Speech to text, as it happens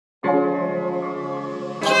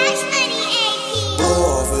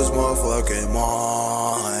motherfucking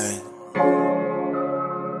mind.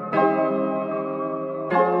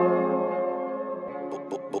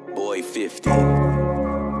 Boy 50. I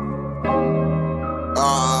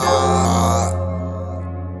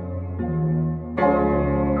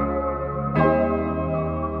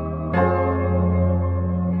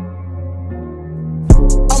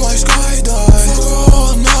might skydive, fuck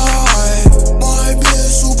all night. My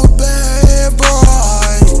bitch super bad,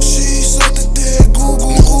 bright. She suck the dick, goo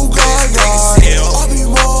goo goo gaga. I be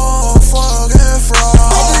motherfucking fried.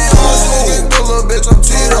 I be on smoking good little bitch, I'm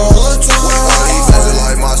teed all the time. All these bitches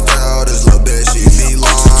like my style, this little bitch, she be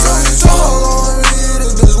lying. Tell on me,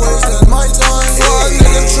 this bitch wasting my time. Fuck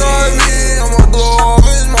nigga try me, I'ma blow off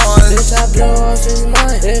his mind. Bitch, I blow off his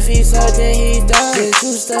mind. If he suck, then he die. Bitch,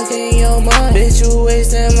 you stuck in your mind. Bitch, you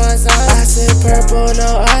wasting my time. I said purple,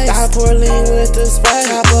 no ice. I pour lean with the spice.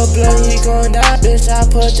 Cop a blunt, he gon' die. Bitch, I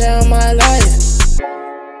put down my life.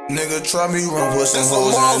 Nigga try me, run with some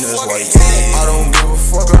hoes in this white tee. I don't give a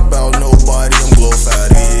fuck about nobody, I'm glow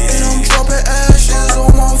fatty. And I'm dropping ashes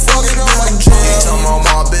on my fucking on my jeans. I'm on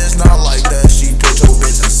my bitch, not like that, she put your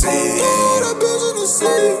bitch in the sea. Throw that bitch in the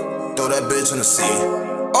sea. Throw that bitch in the sea.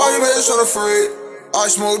 All you bitches tryna freak. I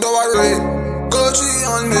smoked up, I read. Gucci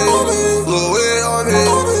on me, Louis on me.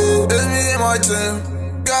 It's me and my team.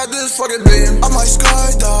 Got this fucking beam. I might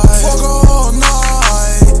skydive. Fuck all